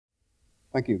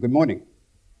Thank you. Good morning.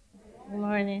 Good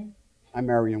morning. I'm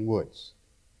Marion Woods,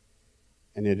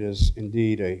 and it is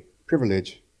indeed a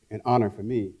privilege and honor for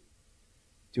me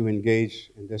to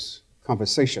engage in this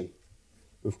conversation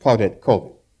with Claudette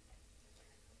Colvin.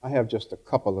 I have just a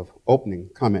couple of opening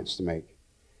comments to make,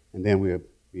 and then we'll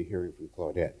be hearing from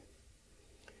Claudette.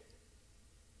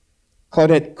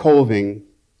 Claudette Colvin's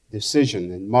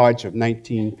decision in March of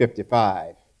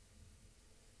 1955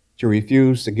 to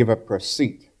refuse to give up her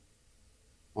seat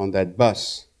on that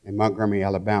bus in Montgomery,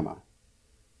 Alabama,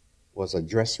 was a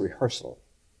dress rehearsal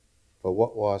for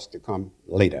what was to come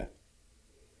later.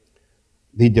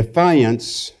 The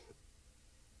defiance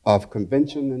of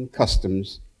convention and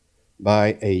customs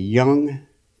by a young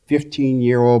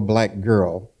 15-year-old black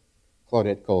girl,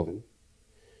 Claudette Colvin,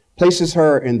 places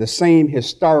her in the same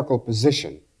historical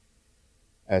position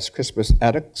as Crispus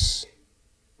Attucks,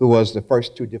 who was the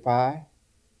first to defy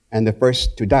and the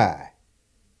first to die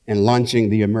in launching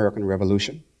the American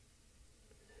Revolution.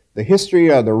 The history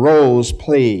of the roles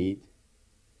played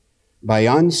by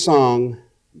unsung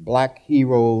black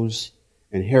heroes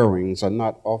and heroines are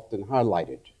not often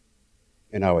highlighted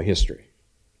in our history.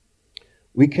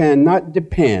 We cannot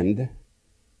depend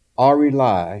or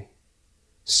rely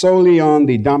solely on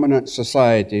the dominant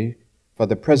society for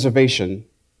the preservation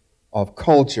of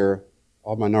culture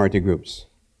of minority groups.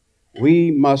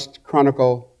 We must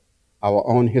chronicle our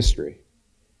own history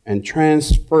and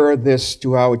transfer this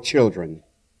to our children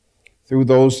through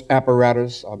those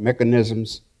apparatus or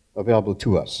mechanisms available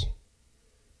to us.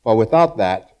 For without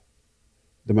that,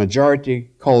 the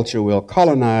majority culture will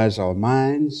colonize our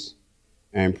minds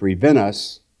and prevent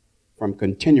us from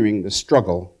continuing the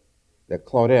struggle that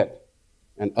Claudette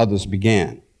and others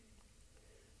began.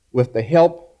 With the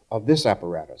help of this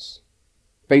apparatus,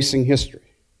 Facing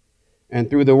History, and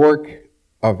through the work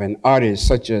of an artist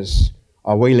such as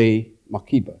Awele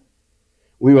Makiba,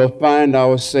 we will find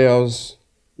ourselves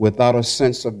without a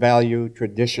sense of value,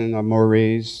 tradition, or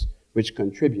mores which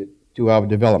contribute to our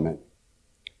development,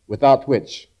 without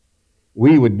which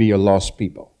we would be a lost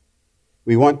people.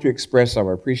 We want to express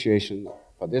our appreciation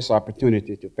for this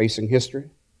opportunity to Facing History,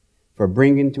 for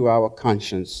bringing to our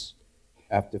conscience,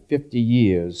 after 50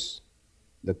 years,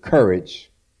 the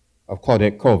courage of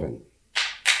Claudette Colvin.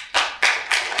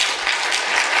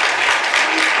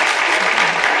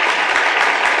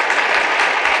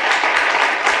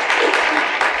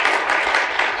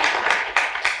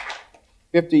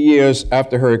 50 years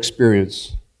after her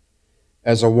experience,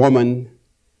 as a woman,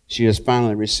 she is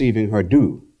finally receiving her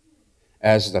due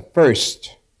as the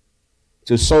first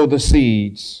to sow the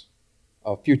seeds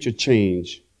of future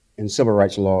change in civil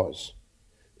rights laws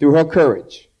through her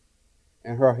courage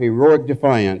and her heroic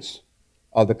defiance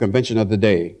of the convention of the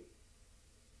day.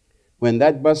 When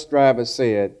that bus driver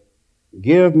said,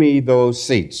 "Give me those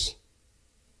seats,"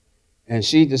 and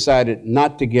she decided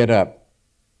not to get up,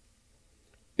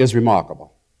 is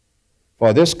remarkable.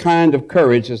 For this kind of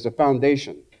courage is the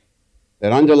foundation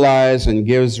that underlies and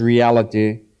gives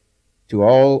reality to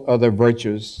all other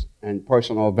virtues and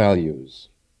personal values.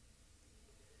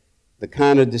 The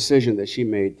kind of decision that she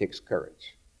made takes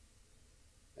courage.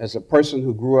 As a person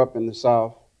who grew up in the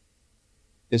South,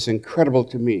 it's incredible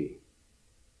to me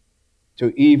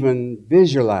to even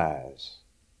visualize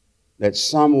that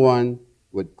someone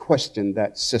would question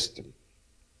that system.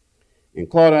 And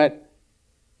Claudette,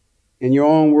 in your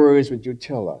own words, would you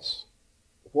tell us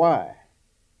why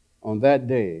on that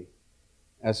day,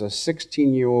 as a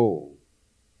 16-year-old,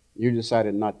 you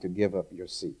decided not to give up your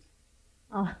seat?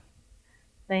 Oh,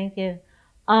 thank you.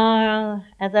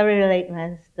 As I relate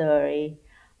my story,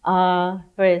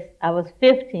 first, I was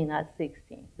 15, not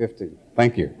 16. 15.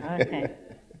 Thank you. Okay.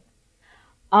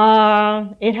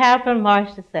 It happened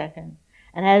March the 2nd.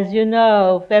 And as you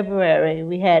know, February,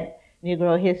 we had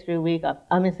Negro History Week,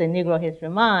 Negro History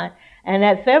Month. And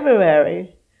that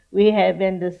February, we had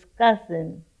been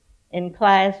discussing in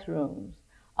classrooms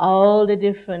all the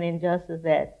different injustices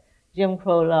that Jim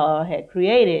Crow law had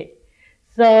created.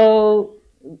 So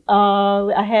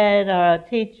I had a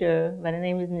teacher by the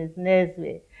name of Ms.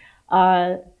 Nesbitt.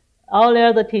 All the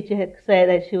other teachers had said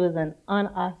that she was an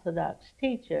unorthodox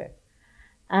teacher.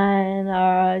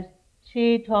 And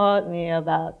she taught me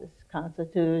about this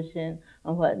Constitution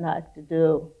and what not to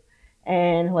do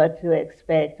and what to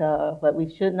expect, what we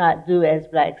should not do as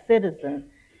black citizens,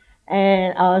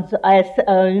 and under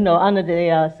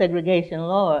the segregation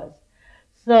laws.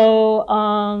 So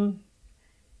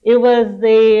it was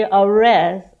the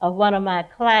arrest of one of my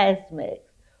classmates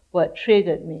what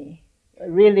triggered me,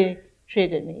 really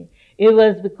triggered me. It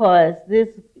was because this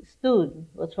student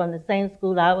was from the same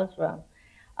school I was from.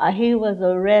 He was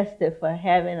arrested for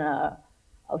having a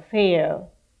affair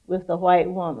with the white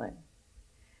woman.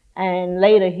 And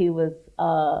later he was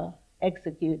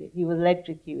executed. He was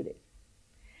electrocuted.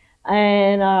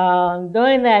 And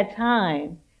during that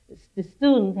time, the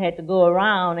students had to go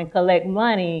around and collect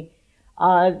money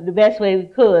the best way we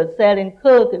could, selling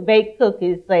baked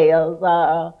cookie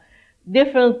sales,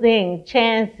 different things,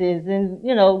 chances, and,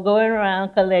 you know, going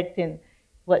around collecting.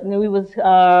 What we was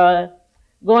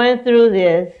going through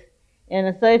this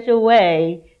in such a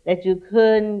way that you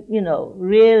couldn't, you know,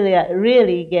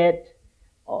 really get,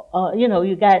 you know,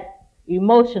 you got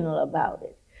emotional about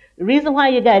it. The reason why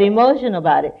you got emotional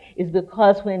about it is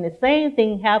because when the same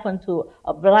thing happened to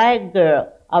a black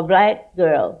girl,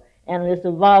 and it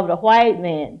involved a white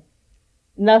man,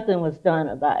 nothing was done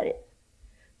about it.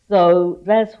 So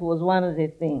that was one of the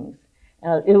things.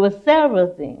 It was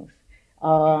several things.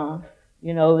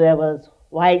 You know, there was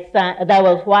white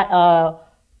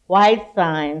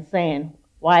sign saying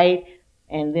white,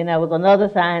 and then there was another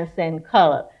sign saying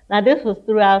color. Now this was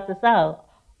throughout the South.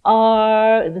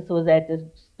 Or this was at the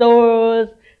stores,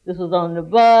 this was on the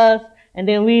bus, and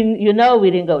then we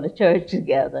didn't go to church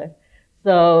together.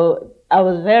 So I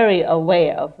was very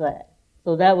aware of that.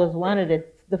 So that was one of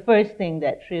the first thing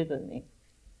that triggered me.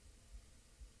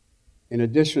 In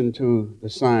addition to the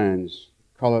signs,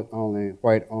 colored only,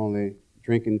 white only,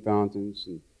 drinking fountains,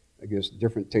 and I guess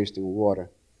different tasting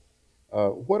water,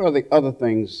 what are the other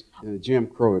things in the Jim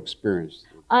Crow experience?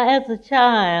 As a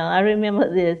child, I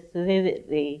remember this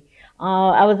vividly.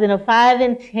 I was in a 5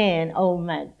 and 10. Oh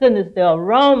my goodness, the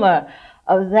aroma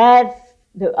of that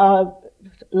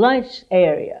lunch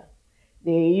area.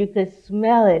 You could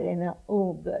smell it, and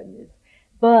oh goodness.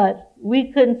 But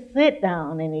we couldn't sit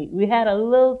down and eat. We had a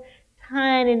little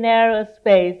tiny narrow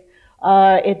space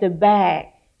at the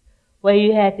back where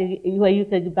you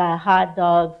could buy hot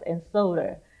dogs and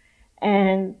soda,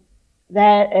 and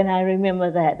I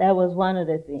remember that was one of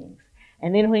the things.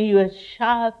 And then when you were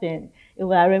shopping,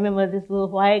 I remember this little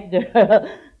white girl.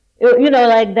 You know,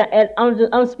 like that.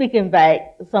 I'm speaking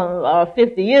back some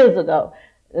 50 years ago.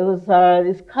 It was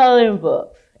these coloring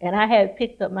books, and I had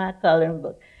picked up my coloring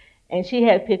book, and she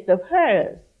had picked up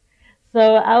hers.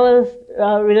 So I was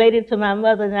related to my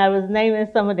mother, and I was naming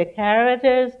some of the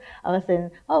characters. I was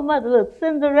saying, "Oh, mother, look,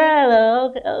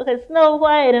 Cinderella, okay, Snow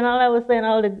White," and all I was saying,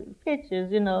 all the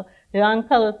pictures, you know, the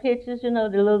uncolored pictures, you know,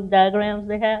 the little diagrams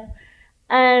they have.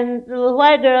 And the little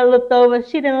white girl looked over.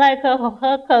 She didn't like her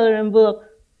coloring book,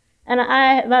 and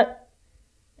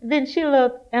then she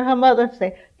looked, and her mother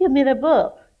said, "Give me the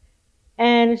book."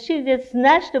 And she just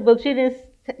snatched the book. She didn't,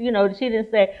 you know, she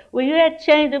didn't say, "Will you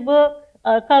exchange the book,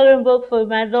 a coloring book for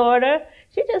my daughter?"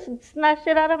 She just snatched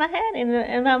it out of my hand,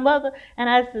 and my mother, and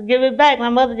I said, "Give it back." My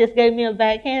mother just gave me a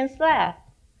backhand slap.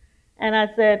 And I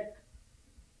said,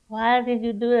 "Why did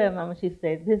you do that, Mama?" She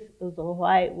said, "This is a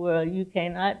white world. You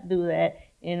cannot do that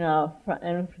in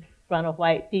front of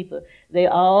white people. They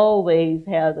always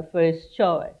have the first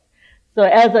choice." So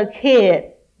as a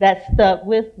kid, that stuck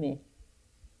with me.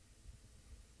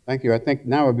 Thank you. I think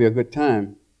now would be a good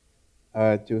time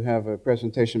to have a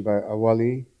presentation by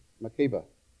Awali Makeba.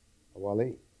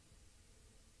 Awali.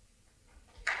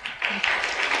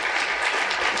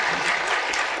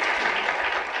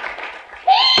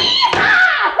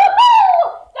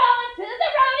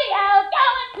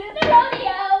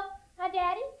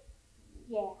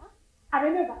 I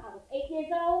remember I was 8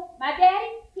 years old. My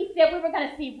daddy, he said we were going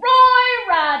to see Roy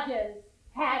Rogers.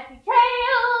 Happy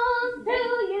trails to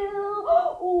you.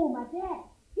 Oh, my dad,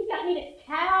 he got me this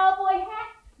cowboy hat.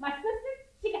 My sister,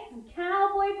 she got some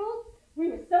cowboy boots. We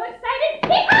were so excited.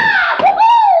 Hee-haw!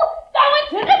 Woo-hoo! Going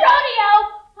to the rodeo.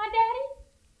 Huh, Daddy?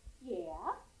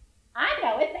 Yeah, I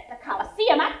know it's at the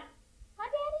Coliseum. Huh,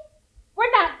 Daddy?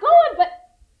 We're not going, but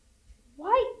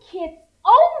white kids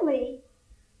only.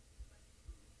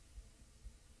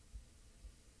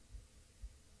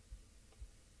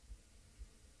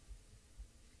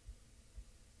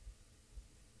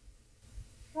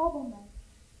 Troublemaker.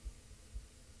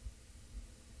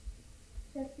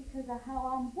 Just because of how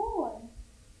I'm born,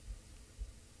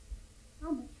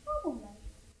 I'm a troublemaker.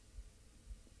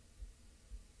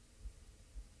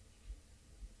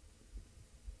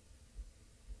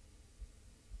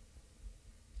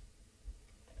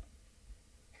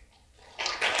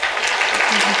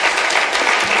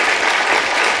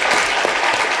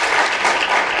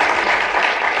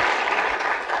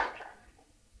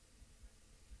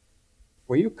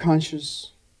 Were you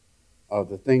conscious of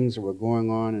the things that were going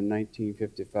on in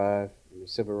 1955 in the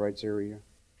civil rights area?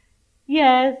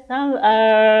 Yes,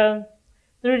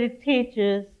 through the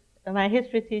teachers, my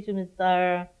history teacher, Ms.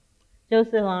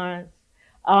 Josie Lawrence,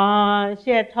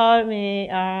 she had taught me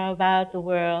about the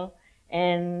world,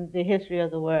 and the history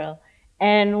of the world.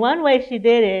 And one way she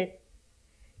did it,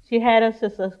 she had us to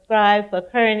subscribe for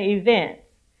current events.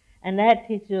 And that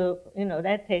teacher,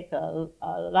 that takes a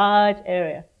large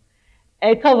area.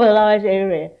 It covers a large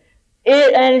area.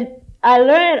 And I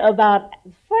learned about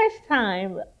the first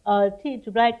time a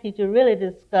black teacher really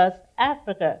discussed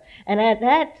Africa. And at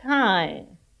that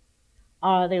time,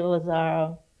 there was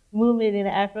a movement in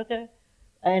Africa,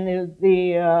 and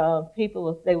the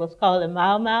people, they was called the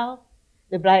Mau Mau,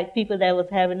 the black people that was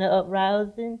having the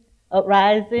uprising,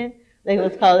 they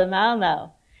was called the Mau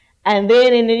Mau. And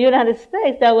then in the United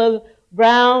States, there was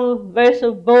Brown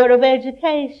versus Board of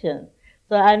Education.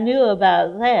 So I knew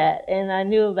about that, and I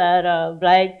knew about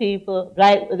black people,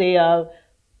 Black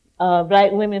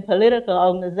Women Political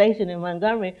Organization in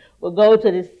Montgomery would go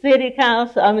to the city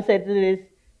council, to this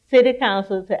city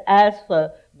council to ask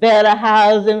for better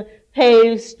housing,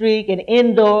 paved street, and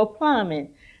indoor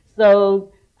plumbing.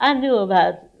 So I knew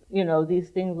about, these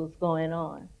things was going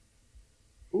on.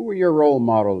 Who were your role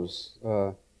models?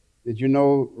 Did you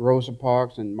know Rosa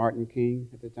Parks and Martin King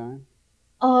at the time?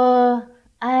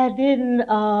 I didn't.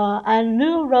 I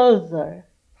knew Rosa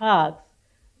Parks.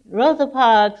 Rosa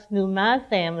Parks knew my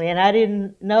family, and I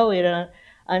didn't know it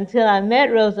until I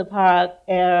met Rosa Parks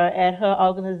at her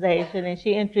organization, and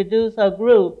she introduced her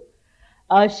group.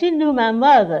 She knew my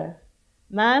mother.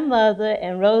 My mother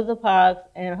and Rosa Parks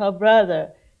and her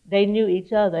brother, they knew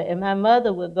each other, and my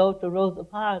mother would go to Rosa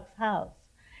Parks' house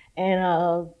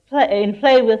and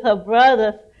play with her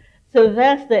brother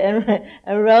Sylvester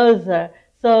and Rosa.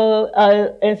 So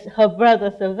and her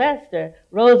brother Sylvester,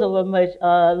 Rosa was much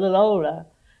a little older,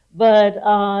 but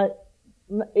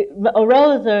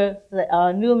Rosa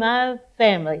knew my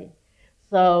family,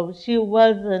 so she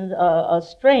wasn't a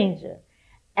stranger.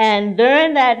 And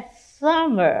during that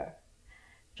summer,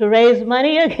 to raise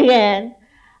money again,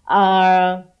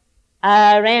 I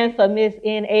ran for Miss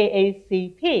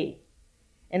NAACP.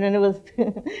 And then it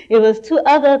was two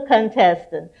other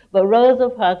contestants, but Rosa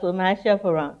Parks was my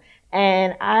chaperone.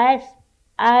 And I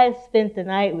spent the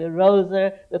night with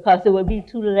Rosa because it would be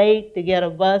too late to get a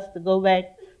bus to go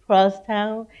back across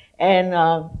town. And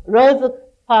Rosa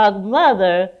Parks'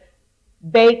 mother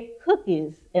baked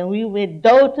cookies, and we went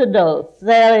door to door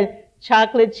selling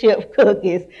chocolate chip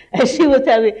cookies. And she would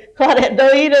tell me, Claudette,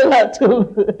 don't eat them up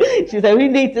too. She said, we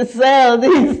need to sell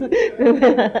these.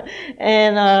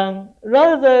 And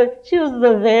Rosa, she was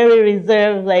a very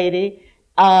reserved lady.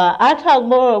 I talked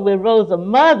more with Rosa's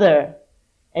mother,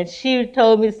 and she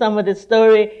told me some of the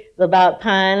stories about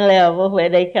Pine Level, where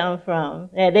they come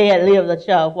from. And they had lived a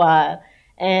short while.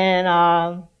 And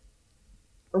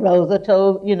Rosa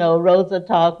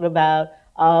talked about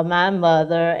my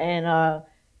mother and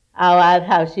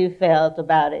how she felt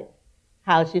about it,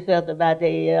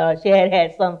 she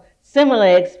had some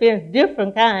similar experience,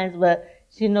 different kinds, but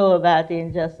she knew about the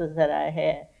injustice that I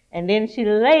had. And then she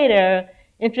later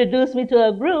introduced me to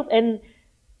a group, and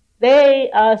they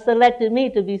selected me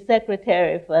to be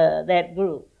secretary for that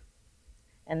group.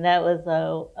 And that was,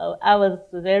 I was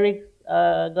very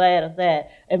glad of that.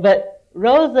 But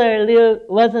Rosa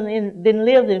didn't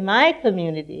live in my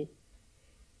community.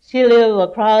 She lived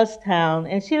across town,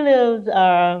 and she lived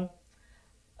on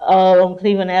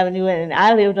Cleveland Avenue, and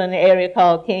I lived in an area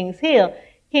called Kings Hill.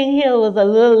 King Hill was a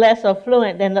little less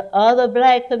affluent than the other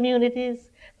black communities,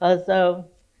 because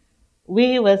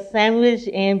we were sandwiched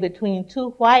in between two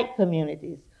white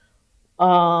communities.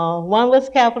 One was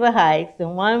Capitol Heights,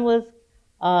 and one was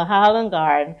Highland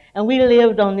Garden, and we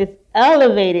lived on this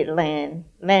elevated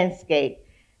landscape.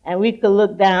 And we could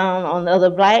look down on the other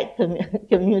black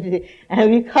community, and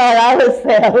we called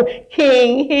ourselves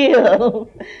King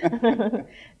Hill.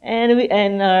 And it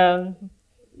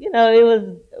was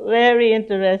very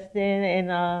interesting,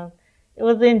 and it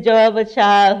was an enjoyable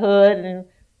childhood, and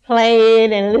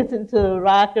playing and listening to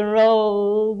rock and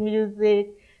roll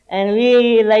music. And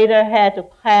we later had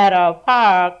our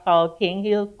park called King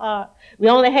Hill Park. We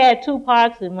only had two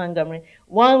parks in Montgomery.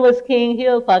 One was King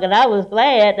Hill Park, and I was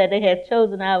glad that they had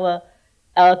chosen our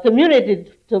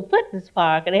community to put this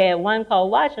park. And they had one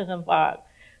called Washington Park,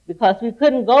 because we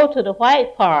couldn't go to the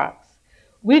white parks.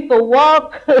 We could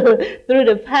walk through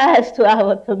the paths to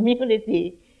our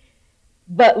community,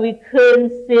 but we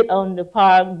couldn't sit on the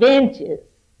park benches.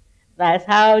 That's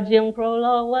how Jim Crow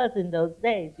law was in those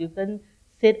days. You couldn't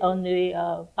sit on the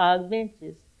park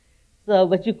benches,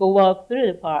 but you could walk through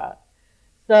the park.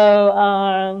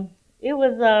 So it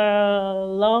was a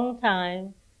long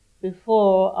time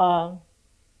before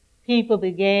people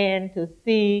began to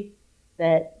see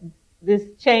that this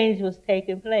change was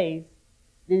taking place.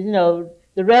 The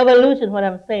revolution, what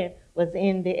I'm saying, was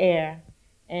in the air.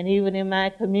 And even in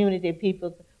my community,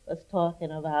 people was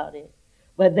talking about it.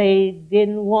 But they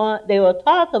didn't want, they will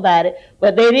talk about it,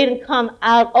 but they didn't come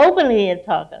out openly and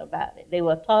talk about it. They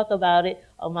will talk about it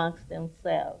amongst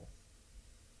themselves.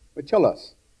 But tell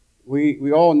us,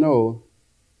 we all know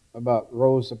about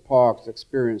Rosa Parks'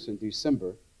 experience in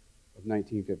December of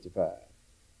 1955.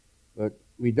 But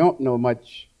we don't know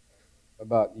much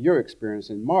about your experience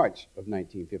in March of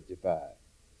 1955.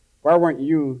 Why weren't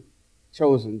you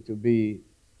chosen to be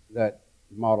that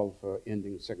model for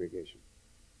ending segregation?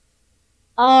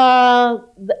 I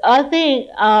think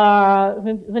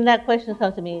when that question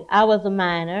comes to me, I was a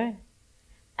minor,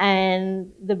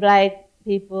 and the black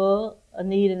people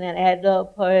needed an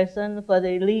adult person for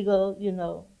the legal,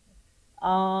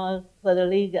 for the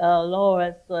legal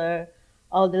laws for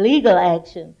all the legal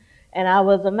action. And I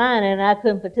was a minor, and I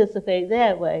couldn't participate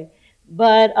that way.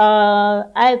 But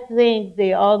I think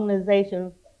the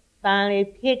organization finally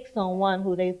picked someone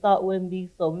who they thought wouldn't be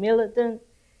so militant,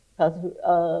 because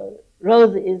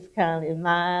Rosa is kind of in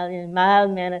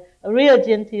mild manner, a real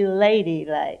genteel lady,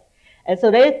 like. And so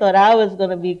they thought I was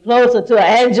going to be closer to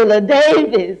Angela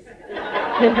Davis.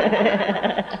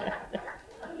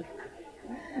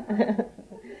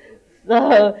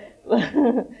 So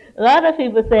a lot of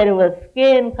people said it was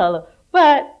skin color.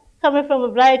 But coming from a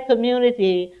black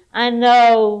community, I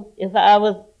know if I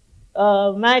was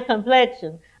my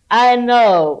complexion, I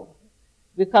know,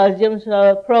 because Jim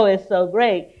Crow is so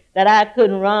great, that I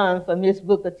couldn't run for Miss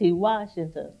Booker T.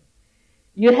 Washington.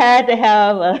 You had to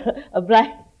have a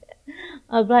black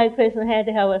person had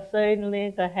to have a certain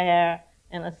length of hair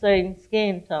and a certain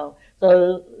skin tone.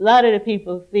 So a lot of the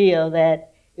people feel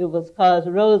that it was because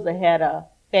Rosa had a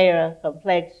fairer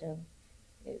complexion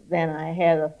than I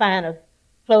had, a finer,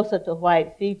 closer to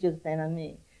white features than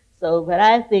me. So, but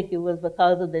I think it was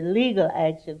because of the legal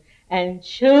action and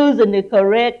choosing the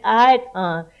correct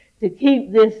icon to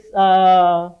keep this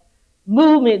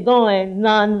movement going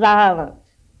nonviolent.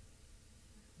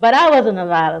 But I wasn't a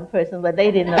violent person, but they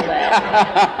didn't know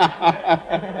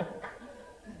that.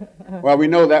 Well, we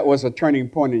know that was a turning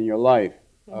point in your life.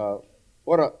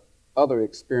 What are other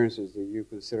experiences that you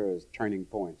consider as turning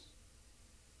points?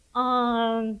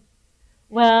 Some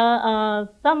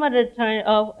of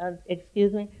the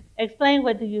excuse me. Explain,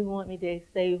 what do you want me to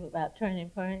say about turning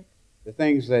points? The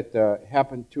things that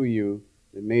happened to you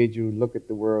that made you look at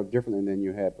the world differently than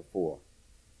you had before.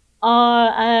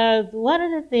 One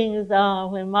of the things,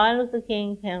 when Martin Luther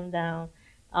King came down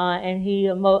and he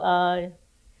organized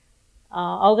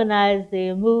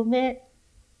the movement,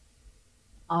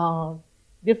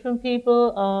 different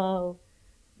people,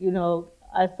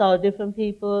 I saw different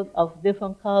people of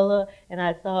different color, and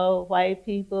I saw white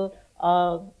people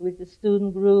with the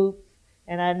student groups,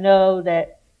 and I know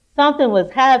that something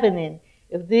was happening.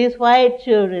 If these white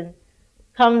children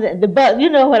come, the bus, you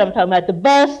know what I'm talking about, the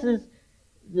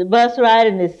bus ride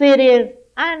in the cities,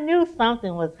 I knew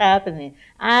something was happening.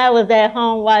 I was at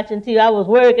home watching TV. I was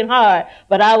working hard,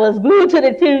 but I was glued to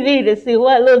the TV to see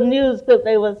what little news clip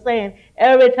they were saying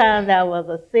every time there was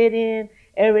a sit-in,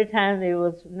 every time there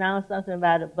was announced something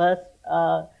about a bus,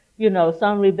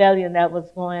 some rebellion that was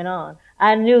going on.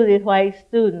 I knew these white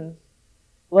students,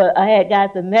 I had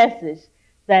got the message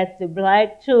that the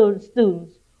black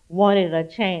students wanted a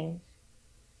change.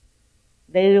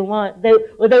 They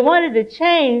wanted to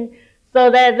change so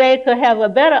that they could have a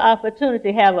better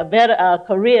opportunity, have a better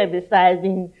career besides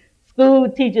being school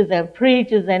teachers and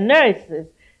preachers and nurses.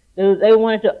 They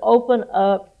wanted to open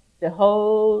up the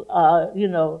whole,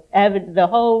 the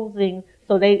whole thing,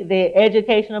 so the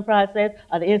educational process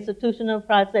or the institutional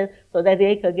process, so that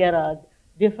they could get a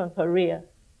different career,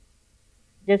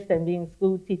 just than being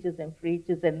school teachers and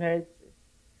preachers and nurses.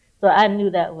 So I knew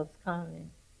that was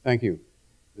coming. Thank you.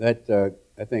 That,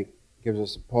 I think, gives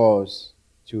us a pause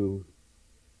to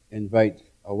invite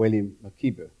Aweli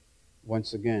Makiba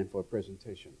once again for a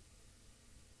presentation.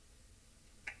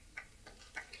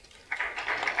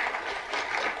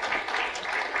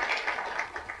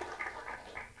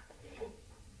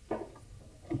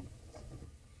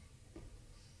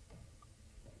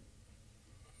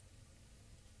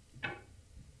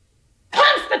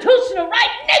 Constitutional right,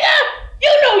 nigga!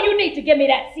 You know you need to give me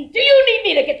that seat. Do you need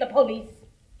me to get the police?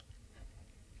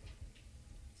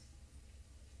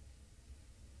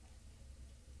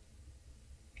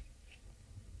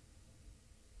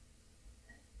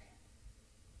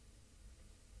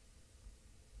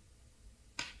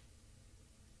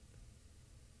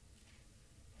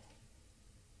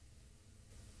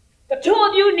 The two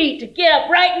of you need to get up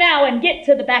right now and get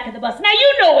to the back of the bus. Now,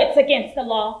 you know it's against the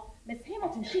law. Miss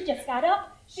Hamilton, she just got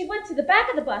up. She went to the back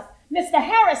of the bus. Mr.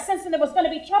 Harris, sensing there was going to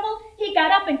be trouble, he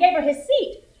got up and gave her his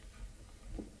seat.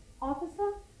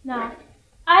 Officer, now,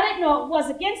 I didn't know it was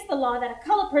against the law that a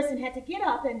colored person had to get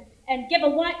up and give a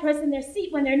white person their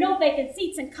seat when there are no vacant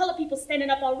seats and colored people standing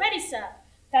up already, sir.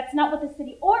 That's not what the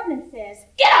city ordinance says.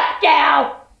 Get up,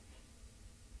 gal!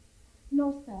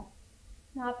 No, sir.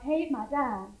 Now, I paid my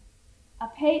dime. I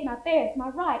paid my fares, my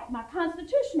right, my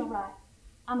constitutional right.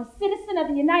 I'm a citizen of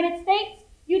the United States.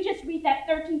 You just read that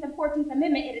 13th and 14th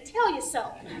Amendment, it'll tell you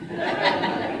so.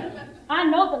 I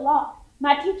know the law.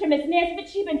 My teacher, Miss Nesbitt,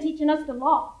 she been teaching us the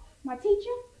law. My teacher,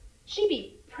 she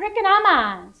be pricking our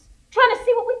minds, trying to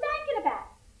see what we thinking about.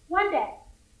 One day,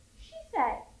 she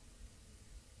said,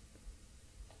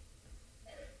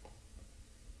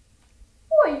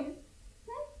 who are you?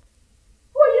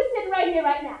 Who are you sitting right here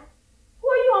right now? Who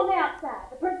are you on the outside?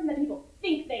 The person that people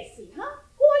think they see, huh?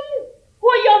 Who are you? Who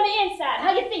are you on the inside?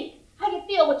 How you think? How you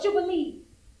feel? What you believe?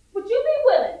 Would you be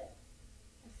willing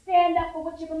to stand up for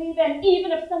what you believe in,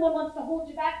 even if someone wants to hold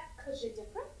you back because you're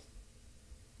different?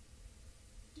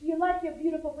 Do you like your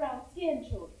beautiful brown skin,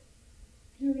 children?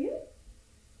 Do you?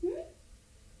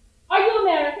 Are you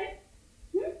American?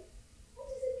 What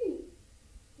does it mean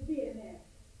to be an American?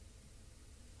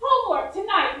 Homework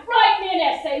tonight. Write me an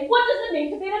essay. What does it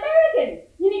mean to be an American?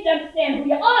 You need to understand who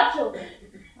you are, children.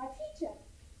 My teacher,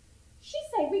 she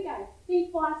say we gotta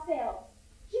think for ourselves.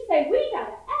 She say we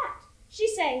gotta act. She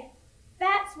say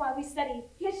that's why we study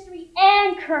history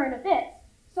and current events,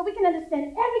 so we can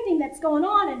understand everything that's going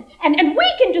on and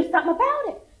we can do something about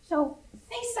it. So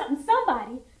say something,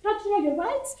 somebody. Don't you know your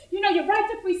rights? You know your right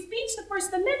to free speech, the First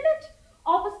Amendment?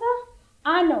 Officer,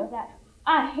 I know that.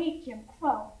 I hate Jim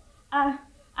Crow.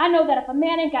 I know that if a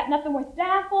man ain't got nothing worth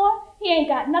dying for, he ain't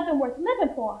got nothing worth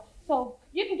living for. So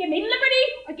you can give me liberty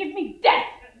or give me death.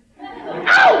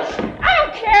 Ouch! I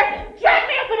don't care. Drag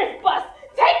me up in this bus.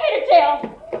 Take me to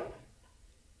jail.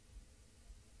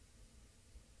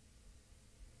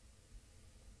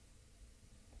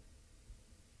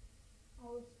 I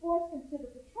was forced into the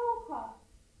patrol car.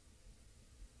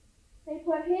 They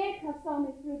put handcuffs on me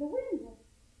through the window.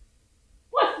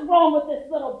 What's wrong with this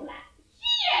little black?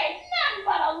 She ain't nothing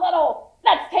but a little,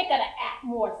 let's take her to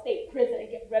Atmore State Prison and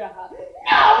get rid of her.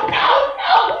 No, no,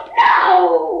 no,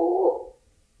 no!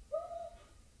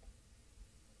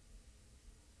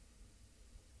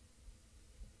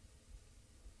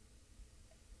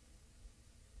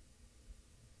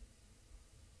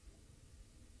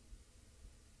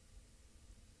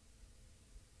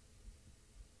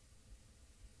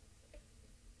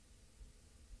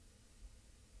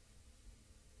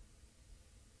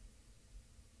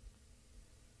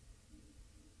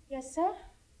 Yes, sir?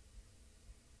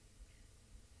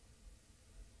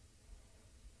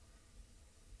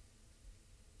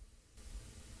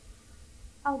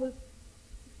 I was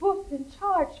booked and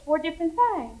charged for different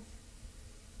things.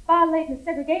 Violating the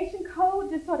segregation code,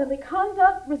 disorderly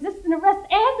conduct, resisting arrest,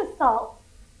 and assault.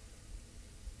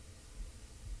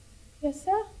 Yes,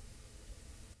 sir?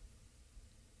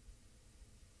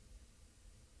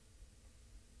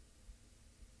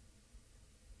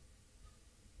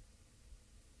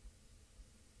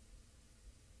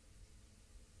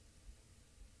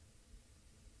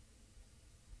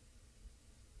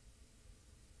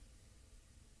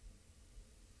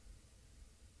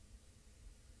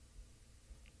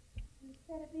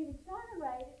 Instead of being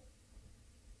exonerated,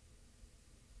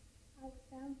 I was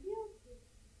found guilty.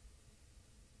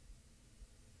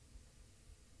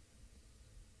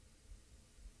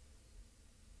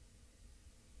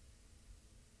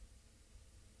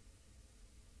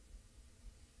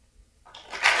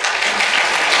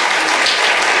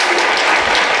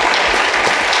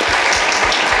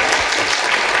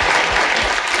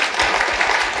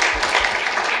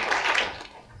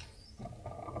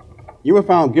 You were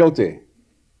found guilty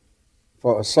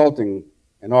for assaulting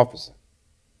an officer.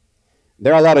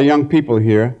 There are a lot of young people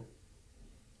here.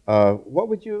 What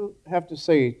would you have to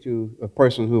say to a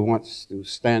person who wants to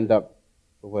stand up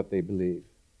for what they believe?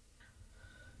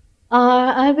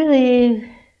 I believe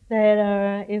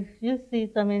that if you see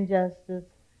some injustice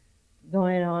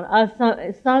going on,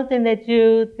 or something that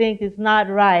you think is not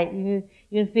right,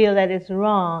 you feel that it's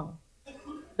wrong,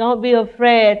 don't be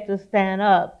afraid to stand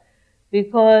up.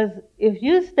 Because if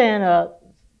you stand up,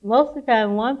 most of the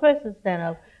time one person stand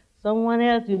up, someone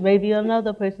else, maybe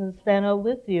another person stand up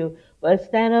with you. But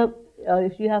stand up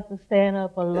if you have to stand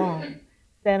up alone.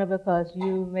 Stand up because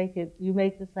you make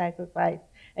the sacrifice,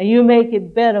 and you make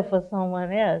it better for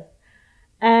someone else.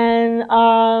 And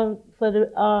I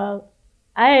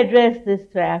address this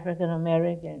to African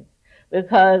Americans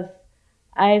because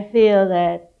I feel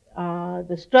that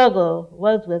the struggle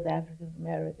was with African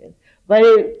Americans, but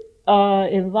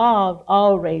involve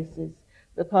all races,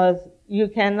 because you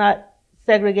cannot,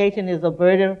 segregation is a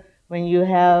burden when you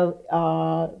have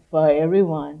for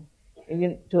everyone.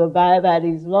 To abide by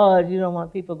these laws, you don't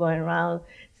want people going around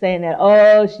saying that,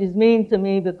 oh, she's mean to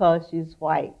me because she's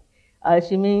white.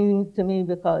 She mean to me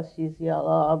because she's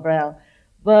yellow or brown.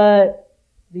 But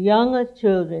the younger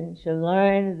children should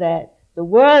learn that the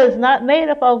world is not made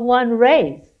up of one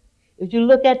race. If you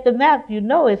look at the map, you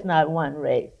know it's not one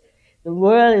race. The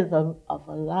world is of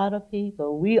a lot of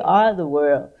people. We are the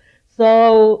world.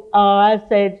 So I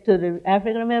say to the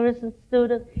African American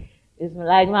students, it's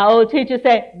like my old teacher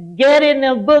said, get in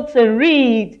them books and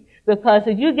read, because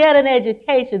if you get an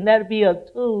education, that'll be a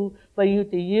tool for you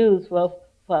to use for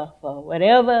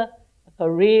whatever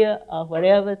career or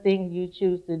whatever thing you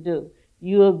choose to do.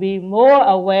 You will be more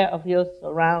aware of your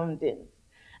surroundings.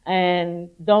 And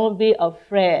don't be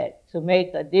afraid to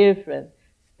make a difference.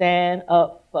 Stand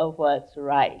up for what's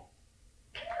right.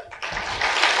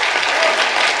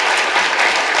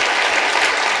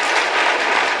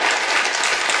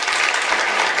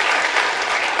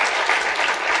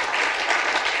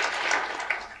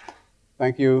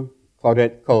 Thank you,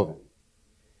 Claudette Colvin.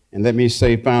 And let me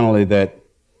say finally that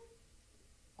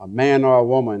a man or a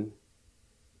woman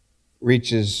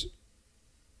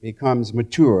becomes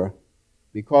mature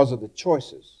because of the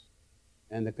choices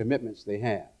and the commitments they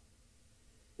have.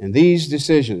 And these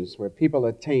decisions, where people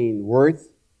attain worth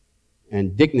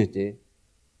and dignity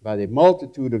by the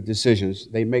multitude of decisions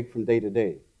they make from day to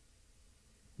day,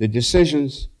 the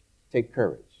decisions take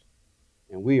courage.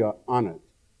 And we are honored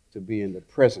to be in the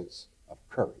presence of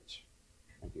courage.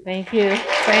 Thank you. Thank you.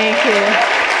 Thank you.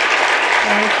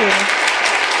 Thank you.